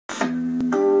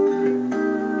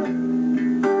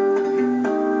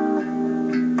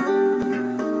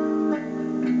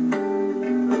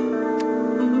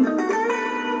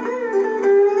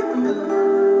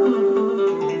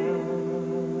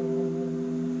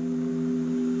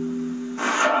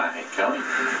Kelly.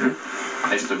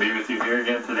 Nice to be with you here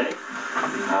again today.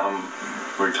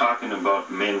 We're talking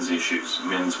about men's issues,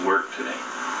 men's work today.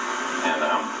 And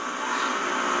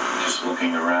just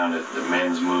looking around at the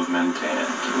men's movement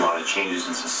and a lot of changes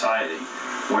in society,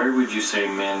 where would you say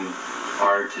men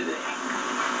are today?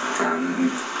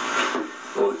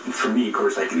 Well, for me, of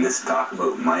course, I can just talk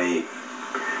about my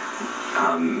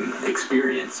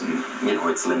experience, and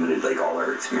it's limited like all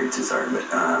our experiences are, but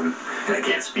and I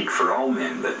can't speak for all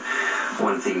men, but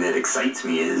one thing that excites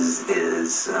me is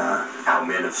how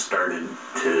men have started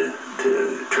to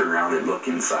turn around and look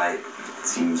inside. It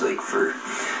seems like for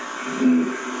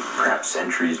perhaps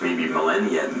centuries, maybe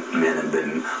millennia, men have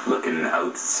been looking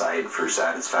outside for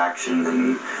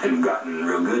satisfaction and gotten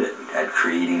real good at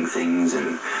creating things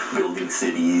and building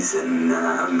cities and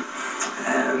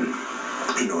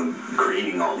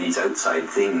creating all these outside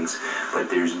things. But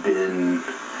there's been,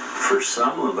 for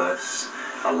some of us,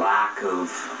 a lack of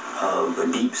a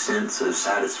deep sense of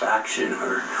satisfaction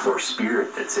or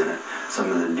spirit that's in it.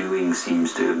 Some of the doing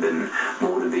seems to have been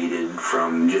motivated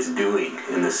from just doing,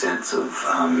 in the sense of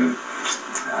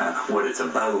what it's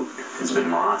about has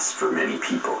been lost for many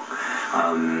people.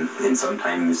 And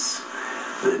sometimes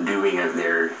the doing of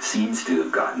there seems to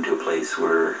have gotten to a place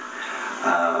where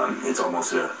it's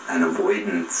almost an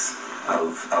avoidance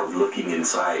of looking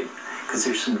inside, because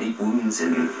there's some deep wounds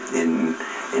in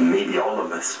maybe all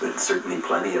of us, but certainly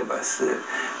plenty of us that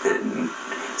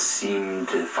seem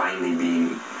to finally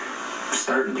be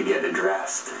starting to get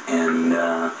addressed, and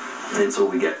so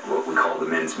we get what we call the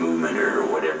men's movement, or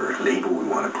whatever label we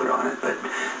want to put on it. But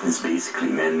it's basically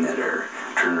men that are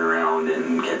turning around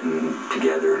and getting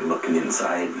together and looking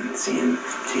inside and seeing,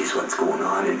 geez, what's going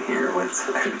on in here? What's,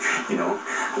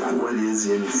 what is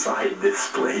inside this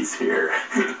place here?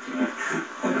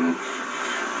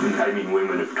 I mean,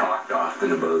 women have talked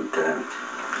often about,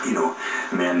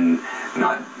 men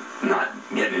not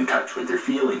getting in touch with their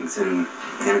feelings, and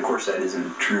of course that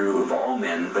isn't true of all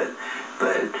men, but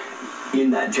in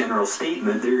that general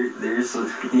statement, there's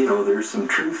some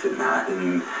truth in that,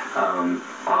 and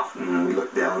often when we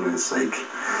look down, it's like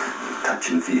touch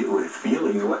and feel with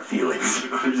feelings. What feelings?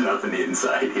 There's nothing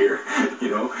inside here.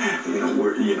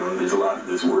 There's a lot of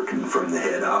this working from the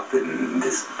head up and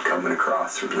just coming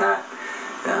across from that.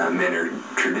 Men are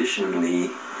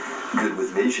traditionally good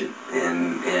with vision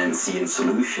and seeing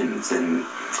solutions, and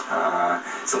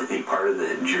so I think part of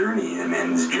the journey, the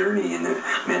men's journey and the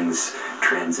men's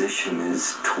transition,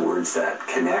 is towards that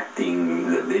connecting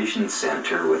the vision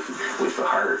center with the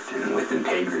heart and with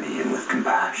integrity and with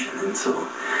compassion. And so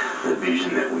the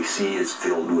vision that we see is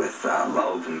filled with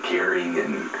love and caring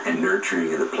and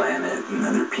nurturing of the planet and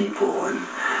other people, and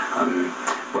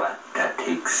but that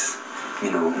takes a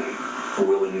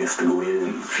willingness to go in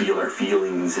and feel our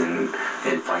feelings and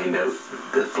find out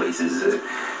the places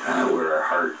where our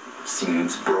heart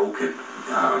seems broken,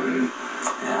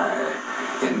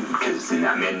 and because in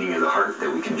that mending of the heart that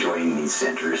we can join these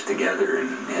centers together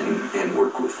and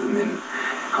work with them in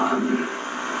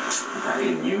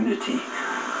unity.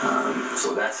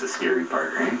 So that's the scary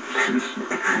part, right?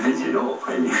 As you know,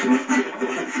 I mean.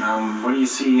 What do you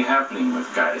see happening with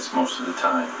guys most of the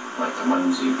time, like the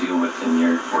ones you deal with in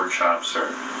your workshops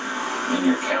or in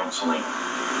your counseling?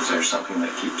 Is there something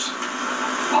that keeps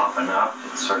popping up?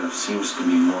 It sort of seems to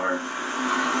be more,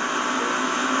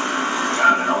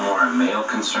 more a male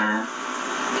concern.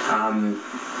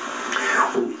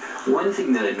 One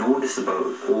thing that I notice about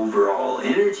overall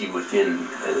energy within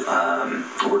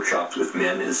workshops with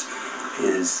men is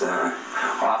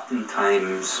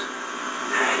oftentimes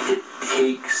it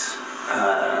takes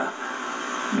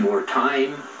more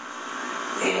time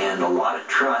and a lot of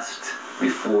trust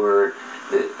before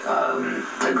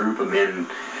a group of men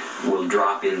will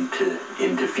drop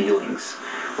into feelings.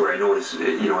 Where I notice,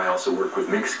 I also work with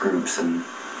mixed groups, and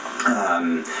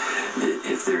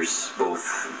if there's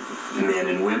both men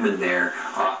and women there,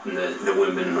 often the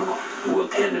women will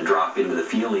tend to drop into the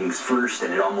feelings first,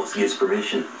 and it almost gives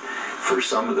permission for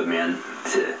some of the men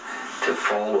to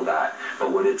follow that.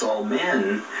 But when it's all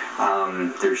men,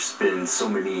 there's been so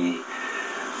many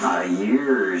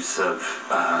years of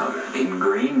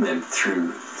ingrainment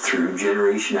through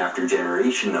generation after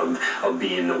generation of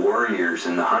being the warriors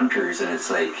and the hunters, and it's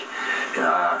like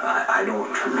I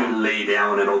don't lay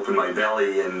down and open my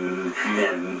belly and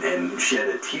shed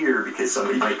a tear because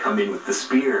somebody might come in with the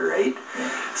spear, right?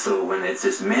 So when it's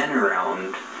just men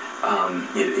around,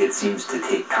 it seems to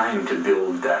take time to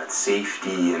build that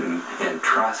safety and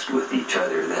trust with each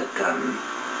other, that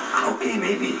okay,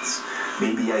 maybe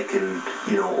I can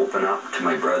open up to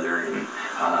my brother, and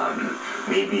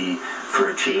maybe for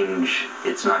a change,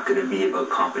 it's not going to be about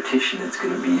competition. It's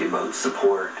going to be about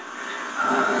support.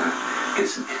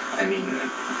 Because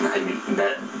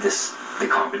the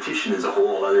competition is a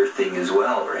whole other thing as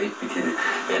well, right?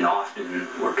 And often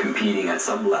we're competing at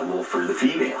some level for the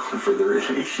female, for the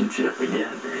relationship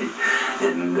again, right?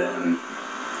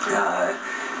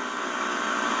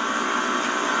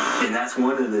 And that's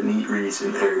one of the neat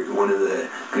reasons, or one of the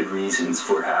good reasons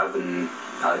for having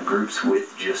groups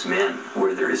with just men,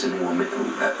 where there isn't women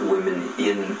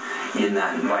in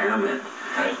that environment.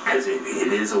 Because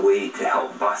it is a way to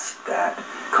help bust that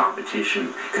competition.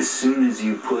 Because as soon as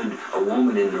you put a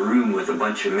woman in the room with a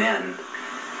bunch of men,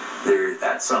 there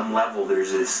at some level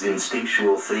there's this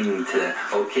instinctual thing to,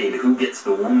 okay, who gets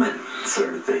the woman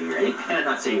sort of thing, right? And I'm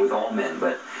not saying with all men,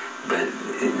 but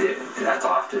that's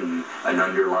often an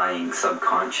underlying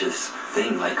subconscious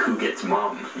thing, like who gets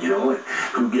mom,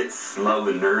 who gets love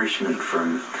and nourishment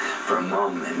from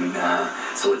mom. And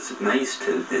so it's nice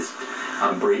to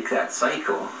break that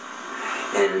cycle.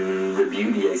 And the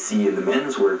beauty I see in the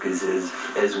men's work is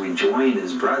as we join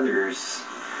as brothers,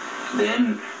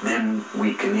 then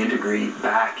we can integrate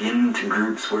back into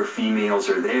groups where females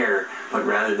are there, but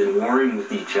rather than warring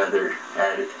with each other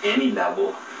at any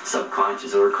level,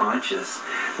 subconscious or conscious,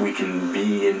 we can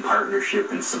be in partnership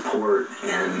and support,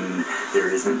 and there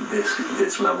isn't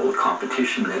this level of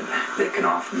competition that can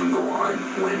often go on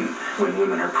when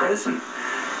women are present.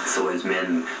 So as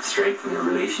men strengthen their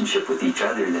relationship with each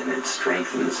other, then it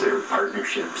strengthens their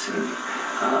partnerships and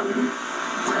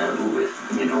with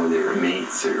their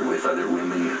mates or with other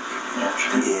women. Yeah,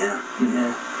 sure. Yeah.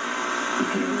 Mm-hmm.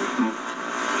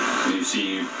 Do you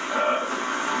see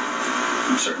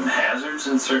certain hazards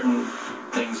in certain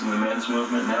things in the men's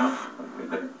movement now?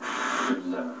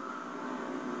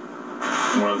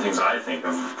 One of the things I think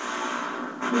of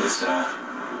is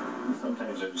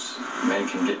sometimes men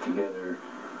can get together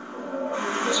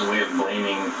as a way of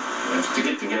blaming, to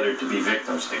get together to be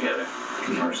victims together,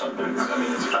 or something.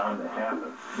 It's bound to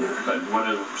happen. But what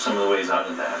are some of the ways out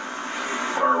of that,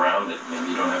 or around it?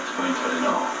 Maybe you don't have to go into it at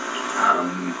all.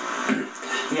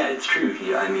 Yeah, it's true.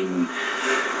 Yeah,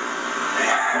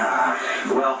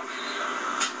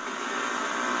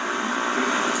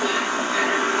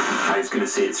 I was going to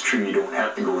say it's true, you don't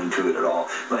have to go into it at all,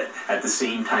 but at the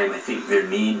same time I think there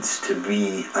needs to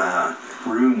be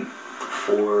room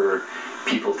for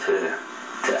people to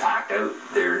act out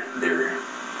their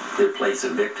place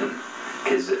of victim.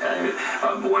 Because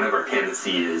one of our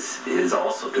tendencies is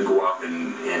also to go up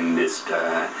and just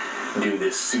do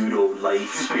this pseudo-light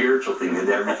spiritual thing that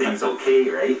everything's okay,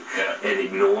 right? Yeah. And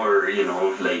ignore,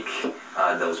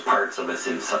 those parts of us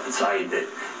inside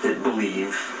that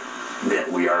believe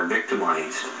that we are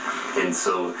victimized. And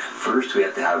so first we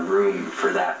have to have room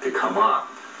for that to come up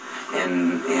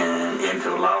and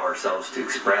to allow ourselves to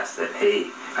express that, hey,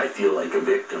 I feel like a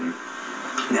victim.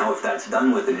 Now if that's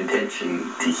done with an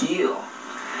intention to heal,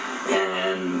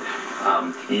 and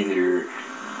either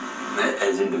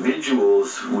as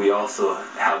individuals we also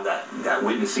have that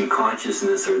witnessing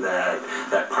consciousness, or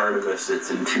that part of us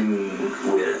that's in tune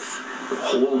with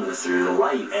wholeness or the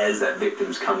light as that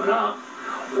victim's coming up,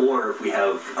 or if we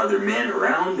have other men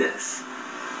around us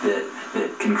that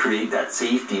can create that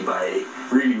safety by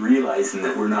really realizing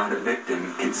that we're not a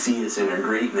victim, can see us in our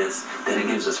greatness, then it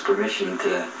gives us permission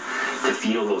to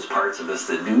feel those parts of us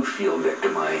that do feel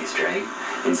victimized, right?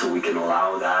 And so we can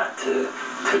allow that to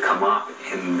come up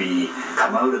and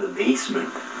come out of the basement,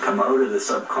 come out of the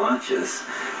subconscious,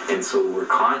 and so we're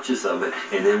conscious of it,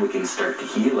 and then we can start to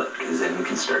heal it, because then we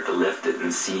can start to lift it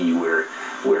and see where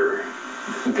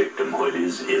victimhood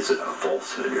is a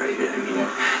falsehood, right?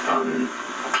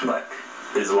 But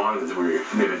as long as we're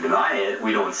going to deny it,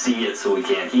 we don't see it, so we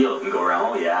can't heal it and go around,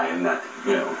 oh yeah, I'm not,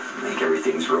 like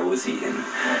everything's rosy, and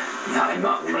I'm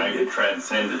not trying to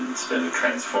transcend it instead of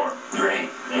transform. Right.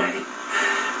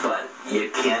 But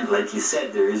it can, like you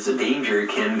said, there is a danger it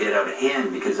can get out of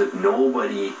hand, because if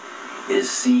nobody is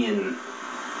seeing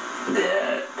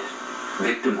that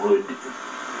victimhood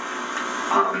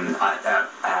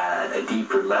at a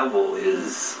deeper level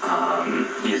is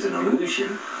an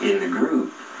illusion in the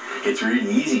group, it's really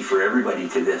easy for everybody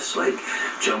to just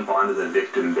jump onto the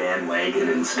victim bandwagon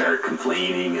and start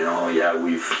complaining, and oh yeah,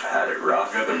 we've had it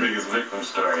rough. Got the biggest victim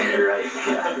story. Right.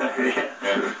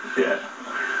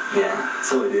 Yeah.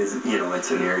 So it is.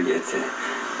 It's an area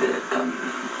that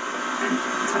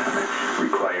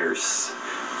requires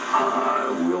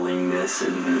willingness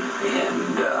and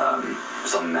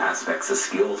some aspects of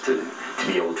skill to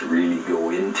be able to really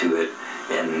go into it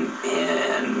and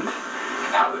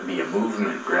have it be a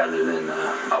movement rather than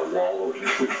a wallowing.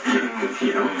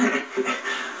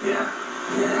 Yeah.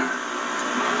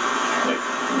 Like,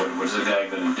 what's the guy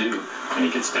going to do when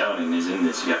he gets down and he's in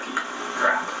this yucky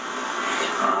crap?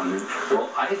 Well,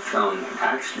 I found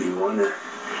actually one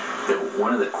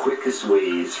of the quickest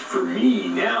ways for me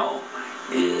now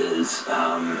is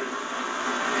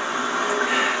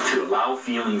to allow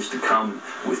feelings to come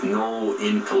with no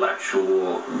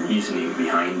intellectual reasoning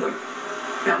behind them.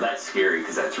 Now that's scary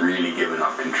because that's really giving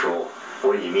up control.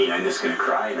 What do you mean? I'm just going to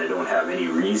cry and I don't have any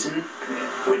reason?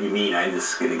 What do you mean? I'm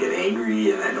just going to get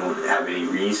angry and I don't have any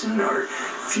reason or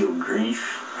feel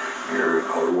grief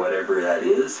or whatever that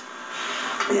is?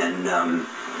 And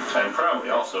I'm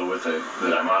probably also with it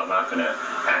that I'm not going to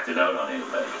act it out on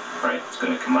anybody, right? It's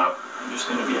going to come up. I'm just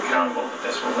going to be accountable with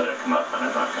this. We'll let it come up, and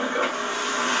I'm not going to go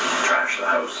trash the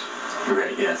house.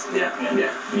 Right, yes, yeah.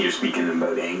 You're speaking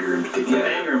about anger in particular? Yeah,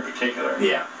 anger in particular.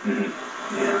 Yeah. Mm-hmm.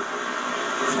 Yeah.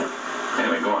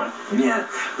 Anyway, go on. Yeah,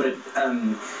 but,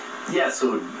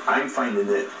 so I'm finding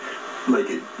that, like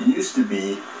it used to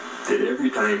be, that every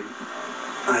time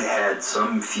I had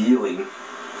some feeling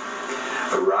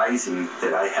arising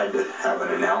that I had to have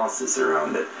an analysis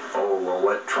around it. Oh, well,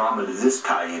 what trauma does this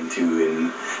tie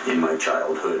into in my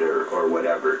childhood or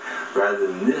whatever? Rather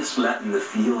than this letting the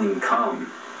feeling come,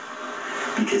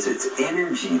 because it's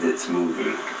energy that's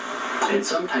moving. And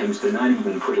sometimes to not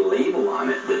even put a label on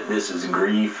it that this is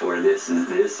grief or this is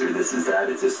this or this is that.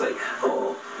 It's just like,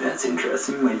 oh, that's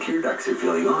interesting. My tear ducts are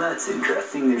feeling. Oh, that's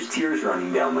interesting. There's tears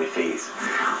running down my face.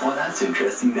 Oh, that's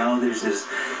interesting. Now there's this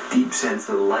deep sense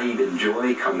of light and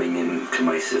joy coming into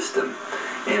my system.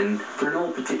 And for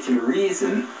no particular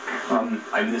reason,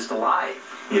 I'm just alive,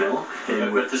 you know?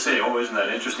 And but to say, oh, isn't that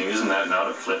interesting? Isn't that now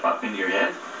to flip up into your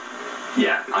head?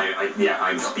 Yeah,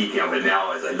 I'm speaking of it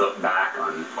now as I look back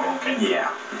on. Oh, okay. Yeah.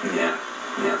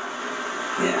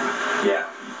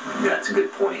 That's a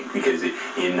good point, because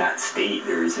in that state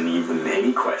there isn't even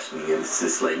any questioning. It's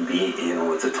just like being,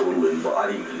 it's a total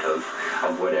embodiment of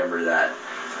whatever that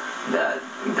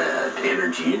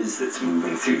energy is that's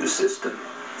moving through the system.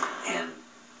 And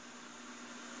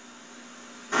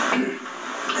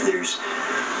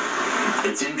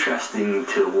it's interesting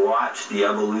to watch the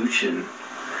evolution,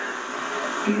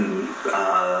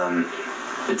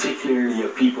 particularly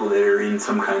of people that are in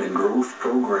some kind of growth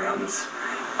programs.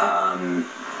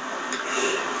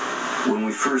 When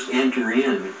we first enter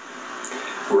in,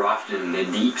 we're often in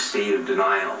a deep state of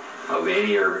denial of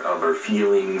any of our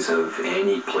feelings, of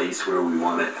any place where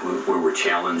where we're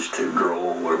challenged to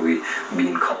grow, where we're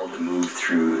being called to move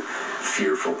through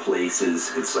fearful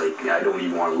places. It's like, I don't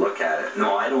even want to look at it.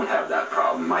 No, I don't have that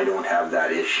problem. I don't have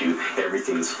that issue.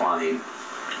 Everything's fine.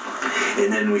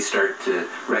 And then we start to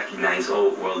recognize,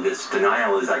 oh, well, this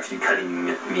denial is actually cutting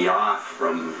me off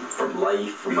from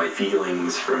life, from my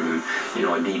feelings, from,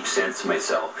 a deep sense of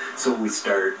myself. So we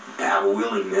start to have a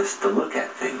willingness to look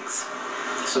at things.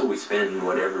 So we spend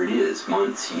whatever it is,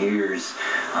 months, years,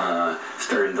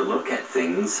 starting to look at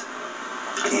things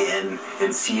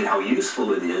and seeing how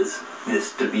useful it is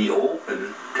to be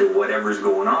open to whatever's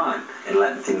going on and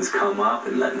letting things come up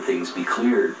and letting things be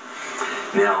cleared.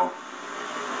 Now,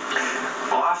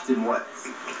 often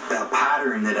a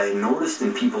pattern that I noticed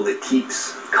in people that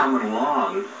keeps coming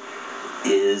along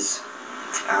is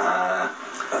a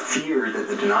fear that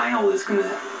the denial is going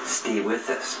to stay with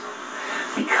us.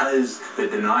 Because the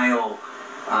denial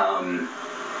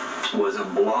was a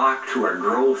block to our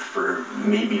growth for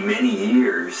maybe many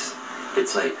years,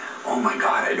 it's like, oh my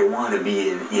God, I don't want to be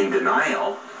in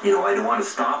denial. I don't want to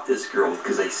stop this growth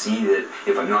because I see that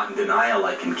if I'm not in denial,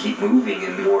 I can keep moving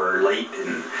and more light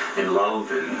and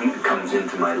love and comes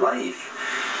into my life.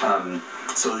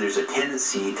 So there's a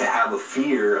tendency to have a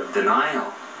fear of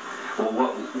denial. Well,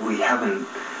 what we haven't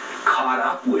caught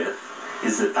up with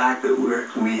is the fact that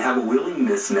we have a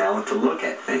willingness now to look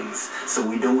at things. So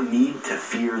we don't need to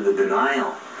fear the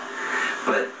denial.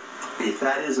 But if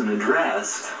that isn't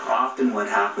addressed, often what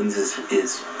happens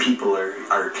is people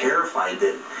are terrified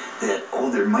that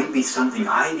there might be something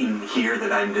hiding here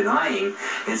that I'm denying,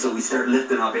 and so we start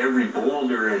lifting up every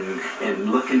boulder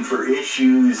and looking for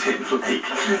issues and like,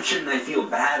 shouldn't I feel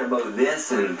bad about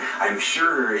this? And I'm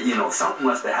sure something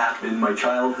must have happened in my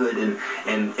childhood, and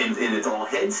it's all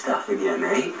head stuff again,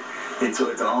 right? And so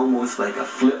it's almost like a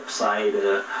flip side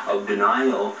of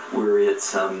denial, where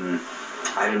it's I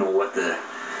don't know what the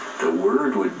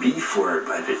word would be for it,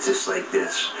 but it's just like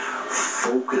this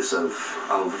focus of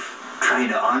trying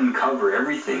to uncover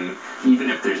everything,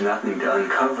 even if there's nothing to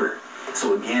uncover.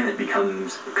 So again, it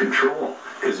becomes control,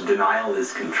 because denial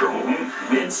is control,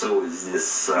 and so is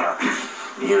this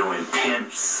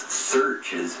intense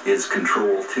search is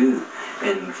control too.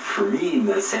 And for me,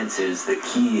 my sense is the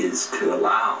key is to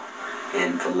allow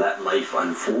and to let life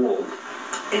unfold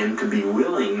and to be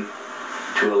willing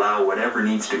to allow whatever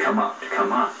needs to come up to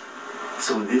come up.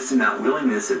 So this, in that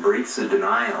willingness, it breaks the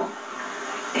denial,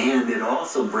 and it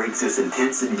also breaks this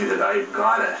intensity that I've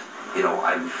got to,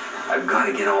 I've got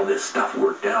to get all this stuff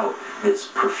worked out, this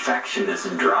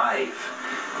perfectionist drive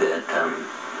that,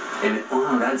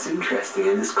 that's interesting.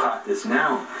 I just caught this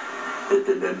now, that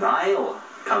the denial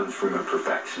comes from a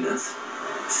perfectionist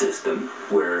system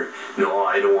where, no,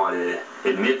 I don't want to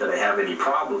admit that I have any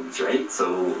problems, right?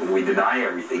 So we deny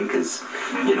everything because,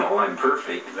 I'm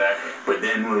perfect. Exactly. But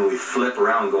then when we flip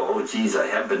around and go, oh, geez, I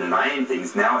have been denying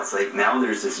things, now it's like, now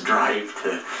there's this drive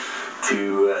to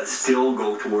still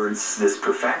go towards this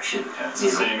perfection. Yeah, it's the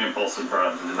same impulse that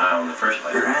brought the denial in the first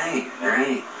place. Right.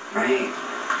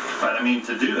 But I mean,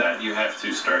 to do that, you have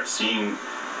to start seeing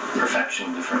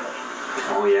perfection differently.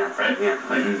 Oh, yeah. Right? Yeah.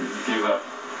 Like, give up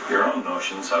your own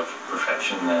notions of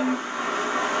perfection and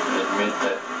admit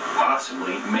that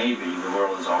possibly, maybe, the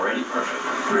world is already perfect.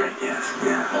 Right, yes,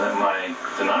 yeah. And that my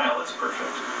denial is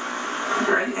perfect.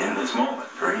 Right, in this moment.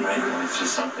 Right. And it's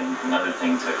just another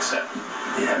thing to accept.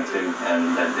 Yeah.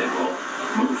 And that it will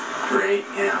move. Right,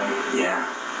 yeah.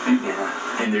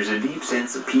 And there's a deep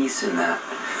sense of peace in that.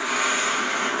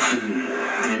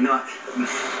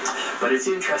 But it's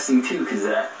interesting too, because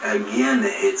that, again,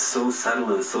 it's so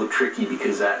subtle and so tricky,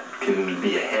 because that can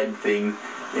be a head thing,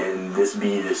 and this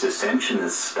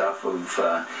ascensionist stuff of,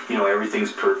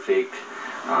 everything's perfect,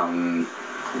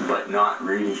 but not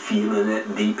really feeling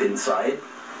it deep inside.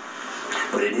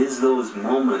 But it is those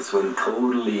moments when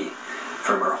totally,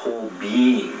 from our whole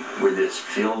being, we're just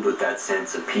filled with that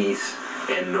sense of peace,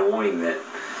 and knowing that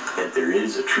there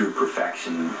is a true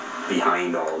perfection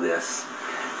behind all this,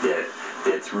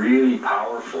 that's really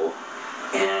powerful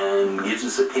and gives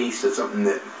us a taste of something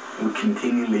that we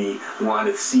continually want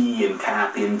to see and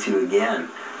tap into again.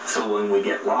 So when we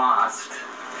get lost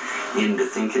into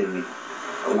thinking,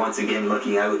 once again,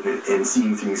 looking out and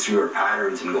seeing things through our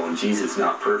patterns and going, geez, it's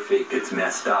not perfect, it's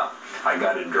messed up, I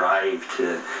got to drive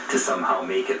to somehow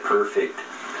make it perfect.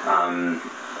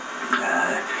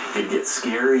 It gets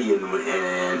scary, and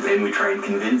we try and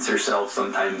convince ourselves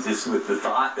sometimes this with the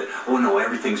thought that, oh no,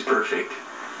 everything's perfect,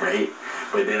 right?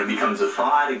 But then it becomes a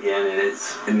thought again, and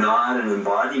it's not an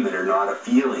embodiment or not a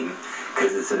feeling,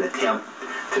 because it's an attempt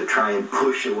to try and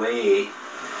push away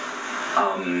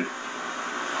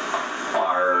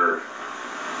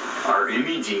our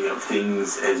imaging of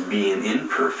things as being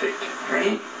imperfect,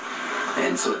 right?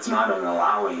 And so it's not an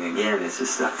allowing, again, it's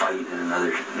just a fight and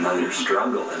another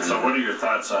struggle. So what are your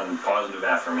thoughts on positive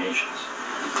affirmations?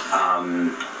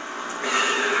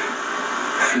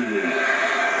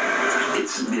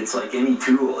 It's like any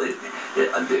tool.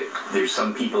 There's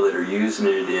some people that are using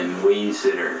it in ways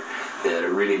that are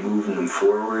really moving them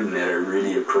forward and that are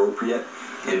really appropriate,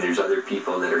 and there's other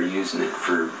people that are using it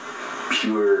for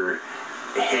pure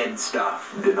head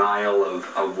stuff, denial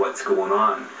of what's going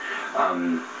on.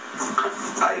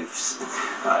 I've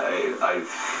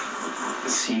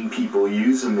seen people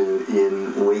use them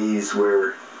in ways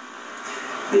where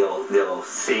they'll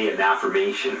say an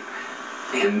affirmation,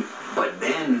 but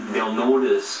then they'll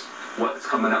notice what's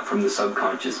coming up from the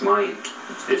subconscious mind.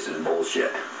 This is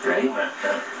bullshit, right?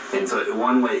 And so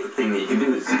one thing that you can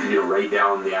do is write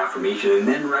down the affirmation and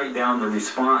then write down the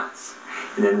response.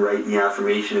 And then write the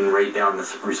affirmation and write down the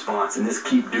response, and just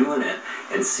keep doing it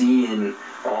and seeing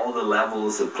all the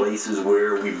levels of places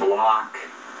where we block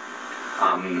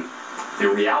the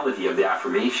reality of the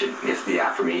affirmation. If the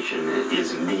affirmation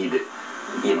is indeed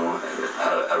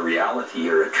a reality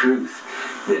or a truth,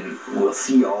 then we'll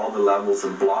see all the levels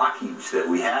of blockage that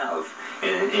we have,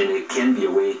 and it can be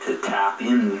a way to tap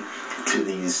in to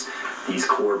these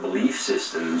core belief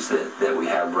systems that we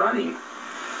have running.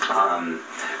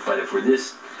 But if we're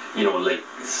this, like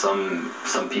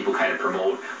some people kind of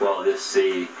promote, well, just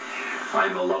say,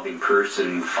 I'm a loving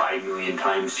person 5 million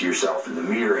times to yourself in the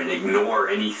mirror, and ignore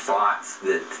any thoughts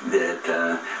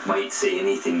that might say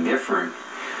anything different.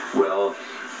 Well,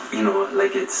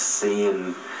 like it's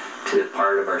saying to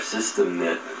part of our system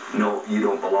that, no, you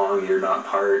don't belong, you're not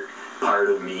part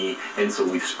of me, and so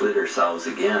we've split ourselves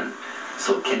again.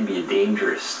 So it can be a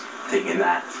dangerous thing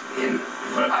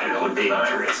I don't know,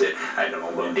 dangerous. I don't know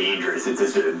about dangerous. It's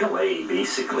just a delay,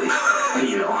 basically. A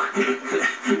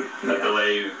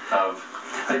delay of.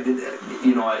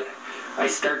 I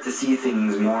start to see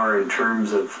things more in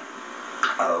terms of.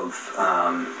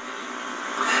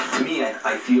 To me,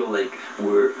 I feel like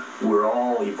we're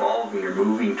all evolving or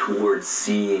moving towards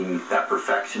seeing that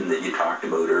perfection that you talked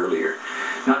about earlier.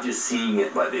 Not just seeing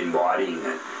it, but embodying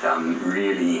it.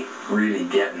 Really, really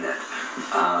getting it.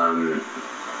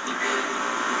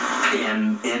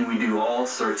 And we do all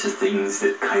sorts of things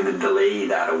that kind of delay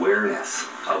that awareness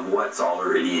of what's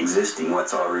already existing,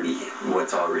 what's already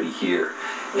here.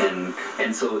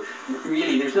 And so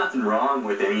really there's nothing wrong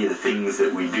with any of the things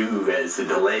that we do as a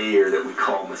delay or that we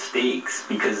call mistakes,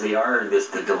 because they are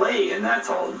just a delay, and that's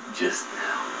all just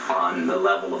on the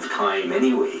level of time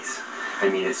anyways. I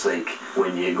mean, it's like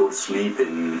when you go to sleep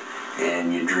and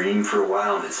you dream for a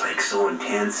while, and it's like so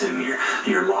intense, and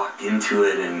you're locked into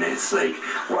it, and it's like,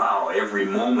 wow, every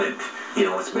moment, you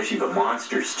know, especially if a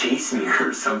monster's chasing you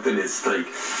or something, it's like,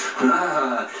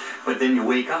 but then you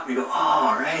wake up and you go,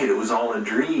 oh, right, it was all a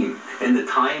dream, and the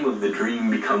time of the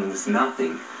dream becomes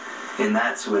nothing. And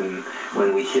that's when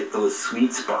we hit those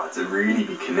sweet spots of really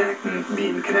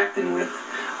being connecting with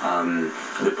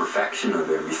the perfection of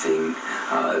everything,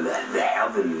 the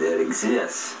heaven that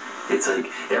exists. It's like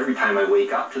every time I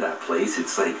wake up to that place,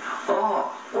 it's like,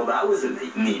 oh, well, that was a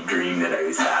neat dream that I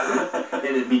was having.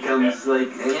 And it becomes like,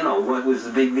 you know, what was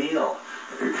the big deal?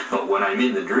 But when I'm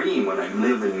in the dream, when I'm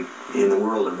living in the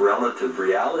world of relative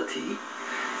reality,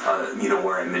 you know,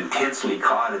 where I'm intensely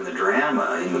caught in the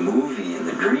drama, in the movie, in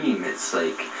the dream, it's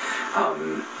like,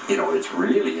 you know, it's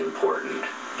really important.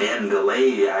 And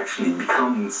delay actually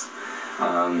becomes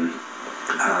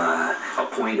a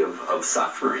point of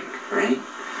suffering, right?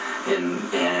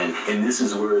 And this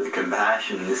is where the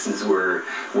compassion, this is where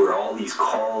all these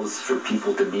calls for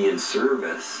people to be in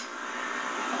service,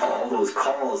 all those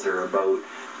calls are about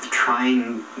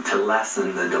trying to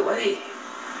lessen the delay.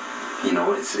 You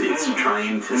know, it's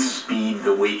trying to speed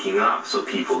the waking up so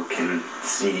people can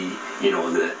see, you know,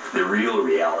 the real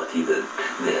reality that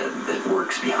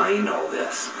works behind all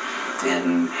this.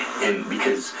 And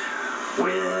because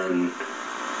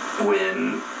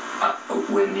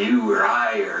when you or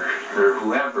I or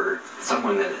whoever,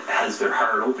 someone that has their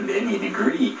heart open to any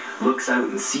degree, looks out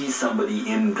and sees somebody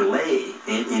in delay,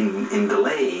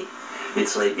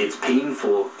 it's like, it's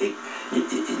painful.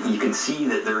 You can see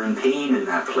that they're in pain in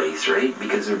that place, right?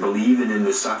 Because they're believing in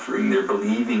the suffering, they're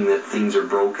believing that things are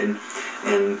broken,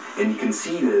 and you can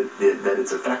see that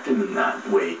it's affected them in that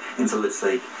way. And so it's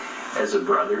like, as a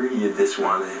brother, you just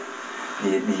want to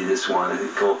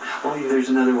go, oh, there's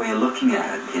another way of looking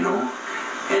at it, you know?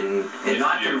 And if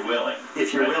not you're to, willing.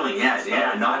 If you're willing,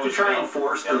 yeah, not to try and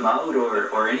force them out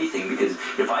or anything, because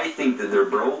if I think that they're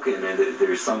broken and that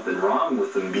there's something wrong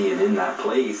with them being in that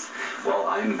place, well,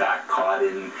 I'm back caught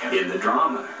in the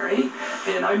drama, right?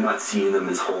 And I'm not seeing them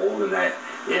as whole, and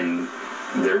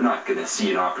they're not going to see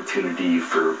an opportunity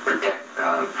for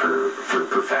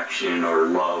perfection or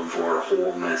love or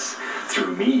wholeness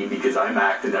through me, because I'm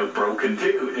acting out broken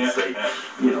too. It's like,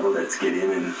 you know, let's get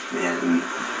in and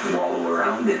wallow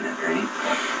around in it, right?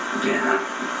 Yeah.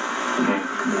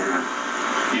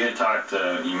 You had talked,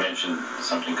 you mentioned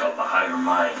something called the higher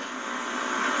mind.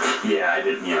 Yeah, I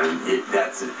didn't, you know,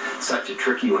 that's such a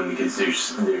tricky one, because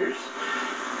there's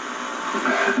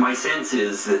my sense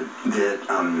is that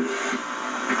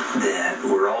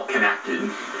we're all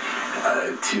connected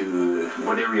to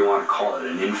whatever you want to call it,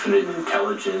 an infinite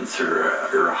intelligence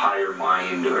or a higher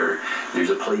mind, or there's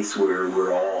a place where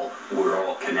we're all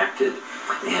connected.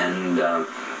 And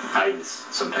I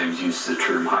sometimes use the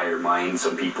term higher mind.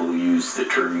 Some people use the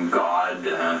term God.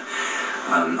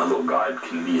 Although God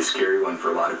can be a scary one for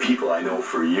a lot of people. I know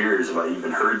for years, if I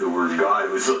even heard the word God,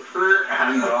 it was like,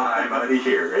 I'm God, I'm out of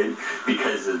here, right?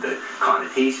 Because of the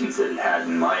connotations that it had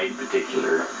in my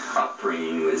particular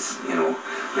upbringing. Was, you know,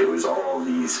 there was all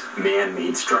these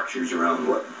man-made structures around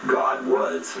what God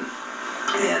was,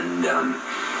 and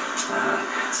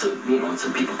so, you know,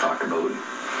 some people talk about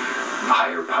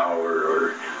higher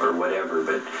power or whatever,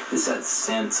 but it's that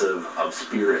sense of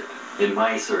spirit. In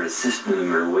my sort of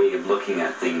system or way of looking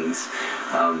at things,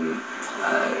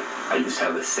 I just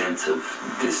have a sense of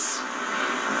this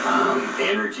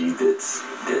energy that's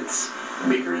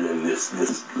bigger than this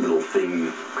little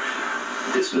thing,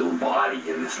 this little body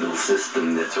and this little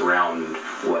system that's around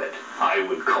what I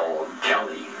would call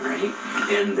Kelly, right?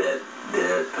 And that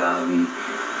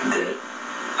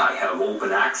I have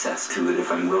open access to it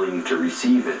if I'm willing to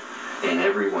receive it, and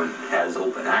everyone has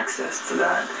open access to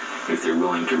that if they're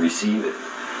willing to receive it.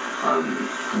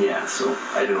 Yeah, so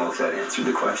I don't know if that answered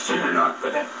the question or not,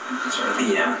 but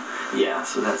yeah,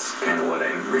 so that's kind of what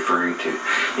I'm referring to.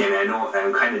 And I know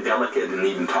I'm kind of delicate in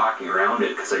even talking around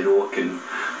it, because I know it can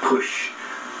push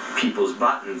people's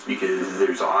buttons, because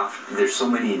there's so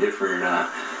many different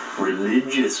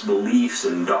religious beliefs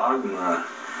and dogma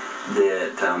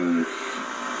that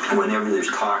whenever there's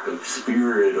talk of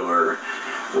spirit or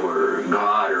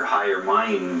God or higher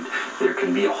mind, there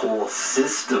can be a whole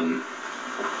system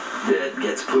that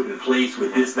gets put in place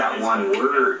with that one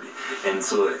word, and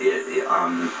so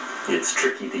it's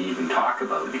tricky to even talk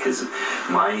about, because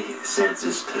my sense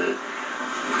is to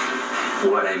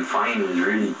what I'm finding is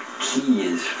really key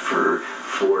is for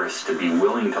us to be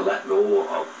willing to let go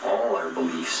of all our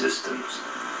belief systems.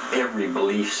 Every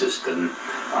belief system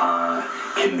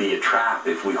can be a trap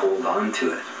if we hold on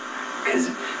to it, because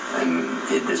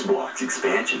this blocks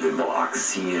expansion. It blocks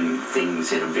seeing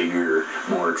things in a bigger,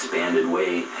 more expanded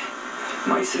way.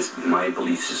 My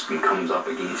belief system comes up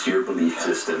against your belief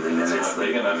system, and then it's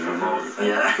big enough for both.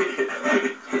 Yeah.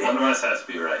 One of us has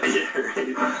to be right. Yeah,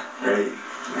 right.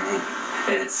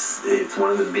 And it's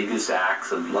one of the biggest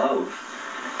acts of love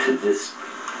to just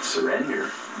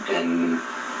surrender and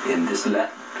just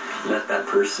let that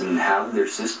person have their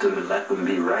system and let them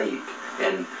be right.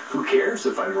 And who cares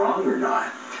if I'm wrong or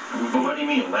not? But what do you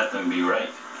mean, let them be right?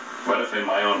 What if in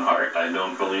my own heart I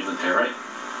don't believe that they're right?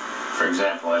 For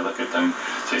example, I look at them,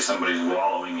 say somebody's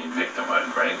wallowing in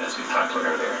victimhood, right, as we talked about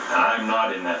earlier. And I'm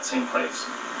not in that same place.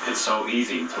 It's so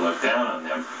easy to look down on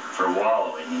them for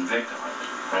wallowing in victimhood,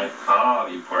 right? Oh,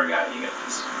 you poor guy, you got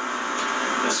this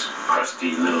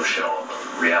crusty little shell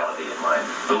of reality in my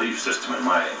belief system in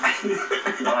my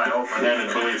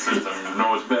open-ended belief system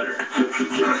knows better.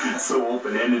 So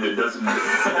open-ended it doesn't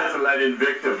let in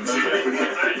victims.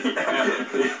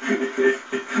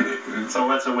 So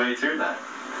what's the way through that?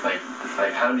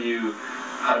 Like how do you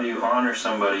honor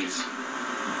somebody's,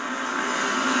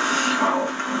 well,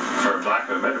 for lack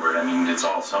of a better word, I mean, it's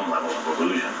all some level of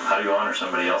illusion. How do you honor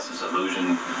somebody else's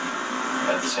illusion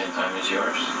at the same time as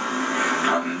yours?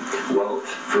 Well,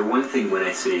 for one thing, when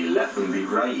I say let them be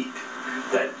right,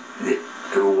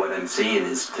 what I'm saying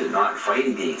is to not fight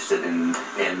against it, and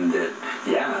that,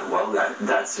 yeah, well,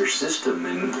 that's their system,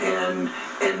 and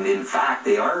in fact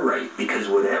they are right, because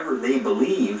whatever they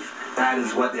believe, that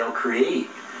is what they'll create.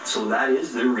 So that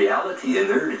is their reality, and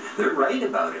they're right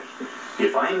about it.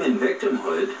 If I'm in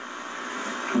victimhood,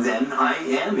 then I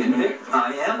am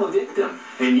a victim,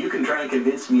 and you can try and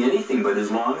convince me anything, but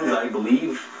as long as I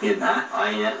believe in that,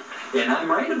 I am, and I'm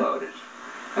right about it.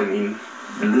 I mean,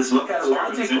 just look at it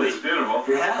logically. It's beautiful.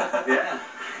 Yeah.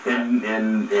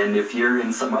 And if you're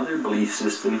in some other belief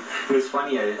system, it was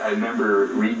funny. I remember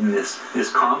reading this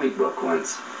comic book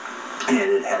once, and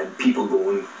it had people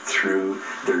going through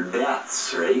their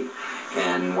deaths, right?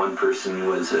 And one person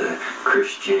was a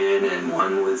Christian, and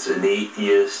one was an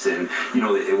atheist, and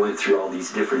it went through all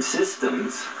these different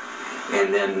systems.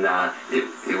 And then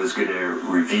it was going to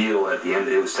reveal at the end,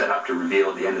 it was set up to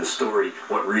reveal at the end of the story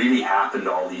what really happened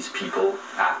to all these people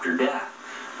after death.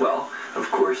 Well, of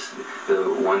course, the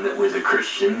one that was a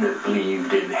Christian that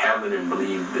believed in heaven and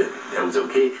believed that it was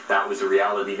okay, that was the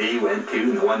reality they went to.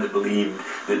 And the one that believed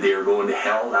that they were going to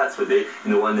hell, that's what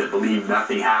and the one that believed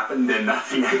nothing happened, then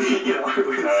nothing, it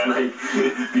was like,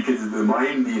 because of the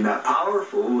mind being that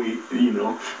powerful, we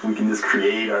can just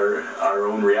create our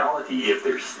own reality if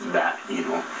there's that,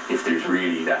 if there's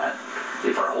really that,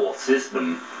 if our whole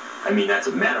system, I mean, that's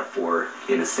a metaphor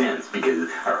in a sense, because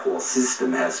our whole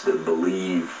system has to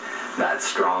believe that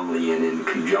strongly and in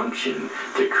conjunction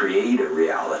to create a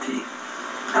reality.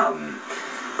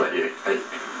 But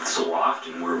so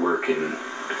often we're working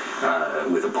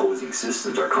with opposing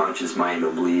systems. Our conscious mind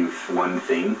will believe one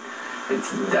thing.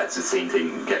 That's the same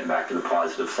thing, getting back to the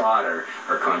positive thought.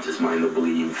 Our conscious mind will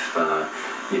believe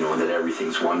that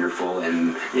everything's wonderful,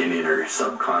 and in our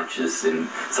subconscious, in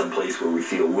some place where we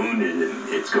feel wounded, and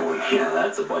it's going, yeah,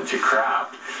 that's a bunch of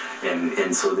crap.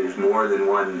 And so there's more than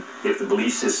one, if the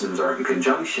belief systems are in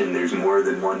conjunction, there's more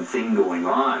than one thing going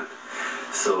on.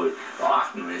 So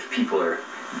often if people are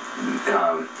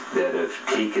that have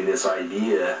taken this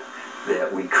idea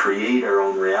that we create our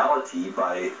own reality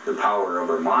by the power of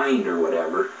our mind or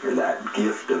whatever, or that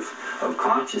gift of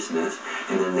consciousness,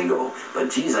 and then they go, but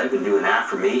geez, I've been doing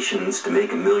affirmations to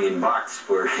make $1 million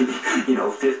for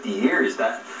 50 years.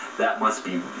 That must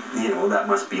be that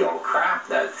must be all crap,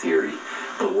 that theory.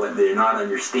 But what they're not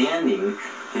understanding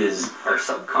is our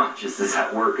subconscious is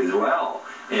at work as well.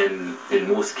 And in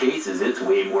most cases, it's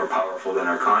way more powerful than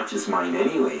our conscious mind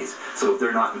anyways. So if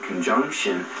they're not in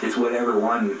conjunction, it's whatever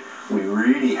one we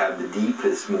really have the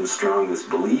deepest, most strongest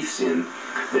beliefs in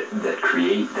that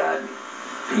create that,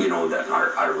 that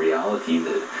our reality,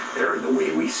 or the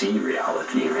way we see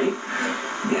reality, right?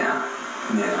 Yeah.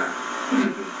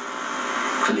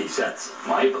 At least that's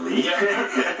my belief.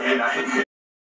 And